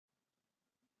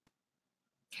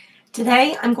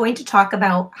Today, I'm going to talk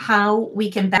about how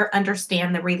we can better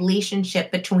understand the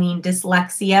relationship between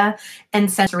dyslexia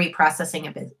and sensory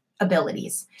processing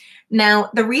abilities. Now,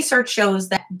 the research shows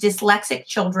that dyslexic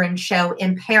children show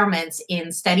impairments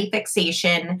in steady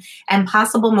fixation and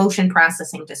possible motion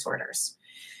processing disorders.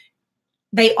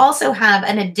 They also have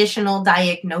an additional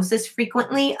diagnosis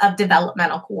frequently of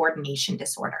developmental coordination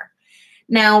disorder.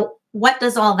 Now, what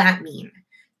does all that mean?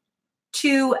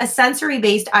 To a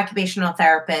sensory-based occupational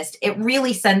therapist, it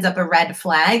really sends up a red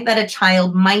flag that a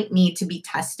child might need to be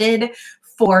tested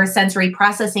for sensory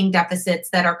processing deficits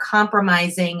that are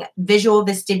compromising visual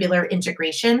vestibular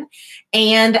integration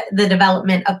and the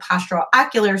development of postural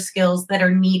ocular skills that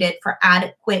are needed for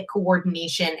adequate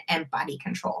coordination and body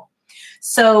control.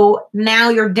 So now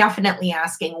you're definitely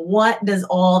asking, what does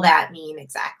all that mean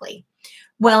exactly?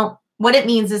 Well, what it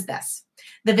means is this.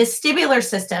 The vestibular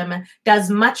system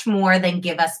does much more than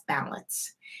give us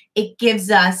balance. It gives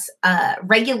us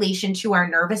regulation to our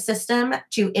nervous system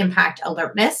to impact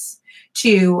alertness,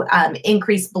 to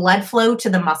increase blood flow to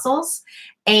the muscles,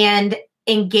 and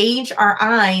engage our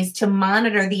eyes to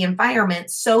monitor the environment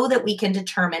so that we can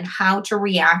determine how to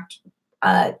react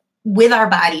with our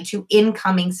body to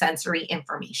incoming sensory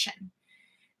information.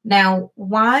 Now,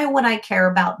 why would I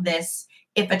care about this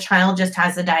if a child just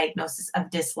has a diagnosis of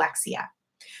dyslexia?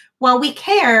 Well, we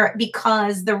care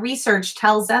because the research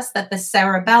tells us that the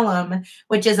cerebellum,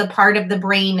 which is a part of the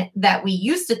brain that we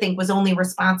used to think was only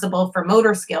responsible for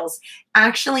motor skills,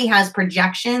 actually has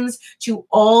projections to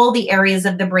all the areas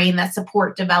of the brain that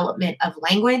support development of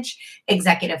language,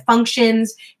 executive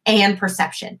functions, and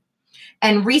perception.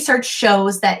 And research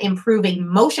shows that improving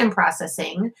motion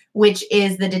processing, which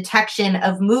is the detection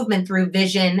of movement through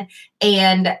vision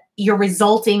and your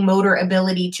resulting motor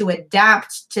ability to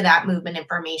adapt to that movement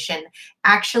information,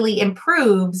 actually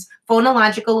improves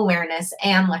phonological awareness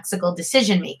and lexical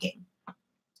decision making.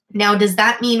 Now, does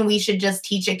that mean we should just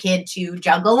teach a kid to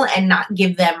juggle and not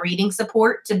give them reading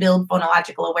support to build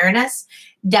phonological awareness?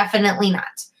 Definitely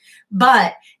not.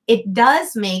 But it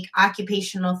does make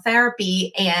occupational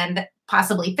therapy and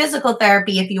possibly physical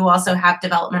therapy, if you also have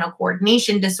developmental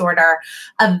coordination disorder,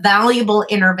 a valuable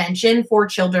intervention for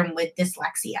children with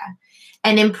dyslexia.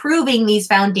 And improving these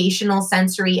foundational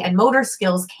sensory and motor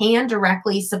skills can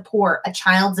directly support a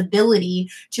child's ability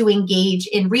to engage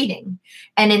in reading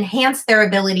and enhance their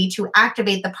ability to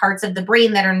activate the parts of the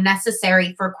brain that are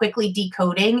necessary for quickly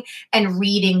decoding and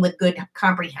reading with good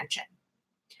comprehension.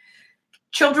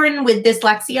 Children with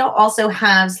dyslexia also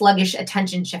have sluggish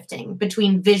attention shifting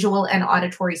between visual and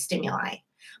auditory stimuli.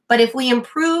 But if we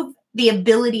improve the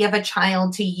ability of a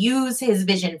child to use his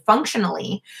vision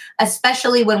functionally,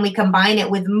 especially when we combine it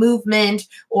with movement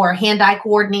or hand-eye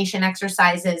coordination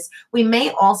exercises, we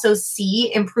may also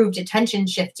see improved attention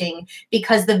shifting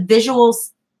because the visual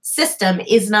system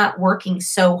is not working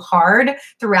so hard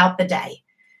throughout the day.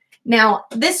 Now,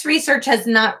 this research has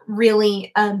not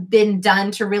really been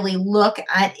done to really look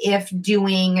at if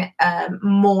doing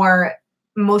more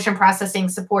motion processing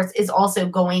supports is also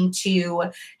going to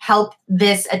help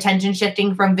this attention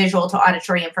shifting from visual to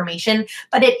auditory information.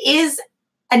 But it is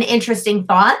an interesting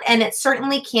thought, and it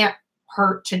certainly can't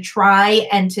hurt to try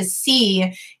and to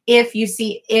see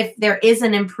if there is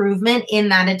an improvement in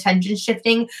that attention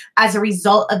shifting as a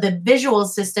result of the visual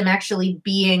system actually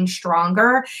being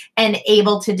stronger and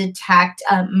able to detect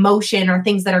motion or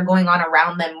things that are going on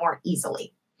around them more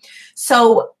easily.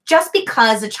 So just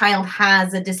because a child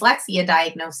has a dyslexia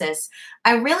diagnosis,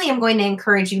 I really am going to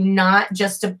encourage you not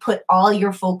just to put all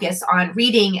your focus on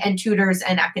reading and tutors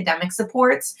and academic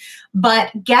supports,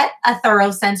 but get a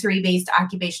thorough sensory-based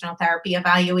occupational therapy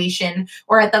evaluation,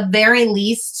 or at the very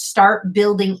least, start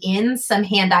building in some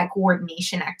hand-eye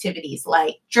coordination activities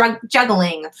like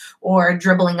juggling or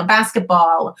dribbling a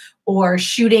basketball or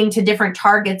shooting to different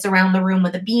targets around the room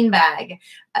with a beanbag.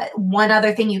 One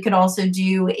other thing you could also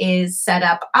do is set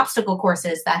up obstacle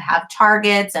courses that have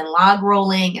targets and log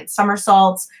rolling and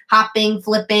somersaults, hopping,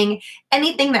 flipping,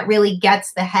 anything that really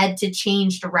gets the head to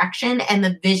change direction and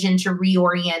the vision to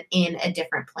reorient in a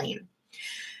different plane.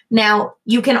 Now,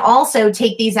 you can also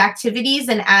take these activities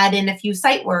and add in a few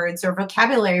sight words or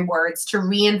vocabulary words to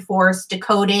reinforce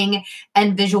decoding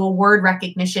and visual word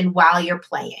recognition while you're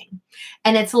playing.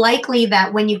 And it's likely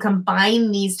that when you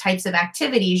combine these types of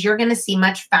activities, you're going to see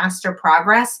much faster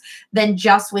progress than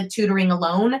just with tutoring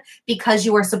alone, because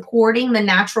you are supporting the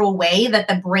natural way that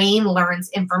the brain learns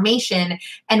information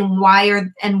and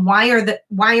wiring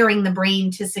the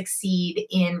brain to succeed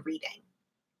in reading.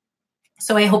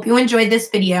 So I hope you enjoyed this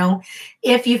video.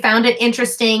 If you found it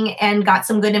interesting and got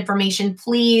some good information,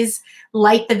 please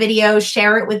like the video,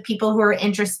 share it with people who are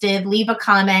interested, leave a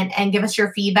comment, and give us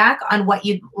your feedback on what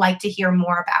you'd like to hear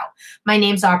more about. My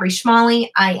name's Aubrey Schmalley.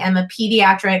 I am a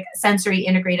pediatric sensory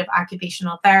integrative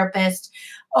occupational therapist,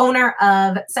 owner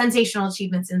of Sensational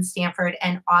Achievements in Stanford,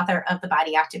 and author of the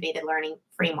Body Activated Learning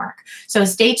Framework. So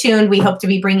stay tuned. We hope to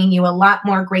be bringing you a lot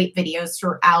more great videos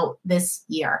throughout this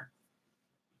year.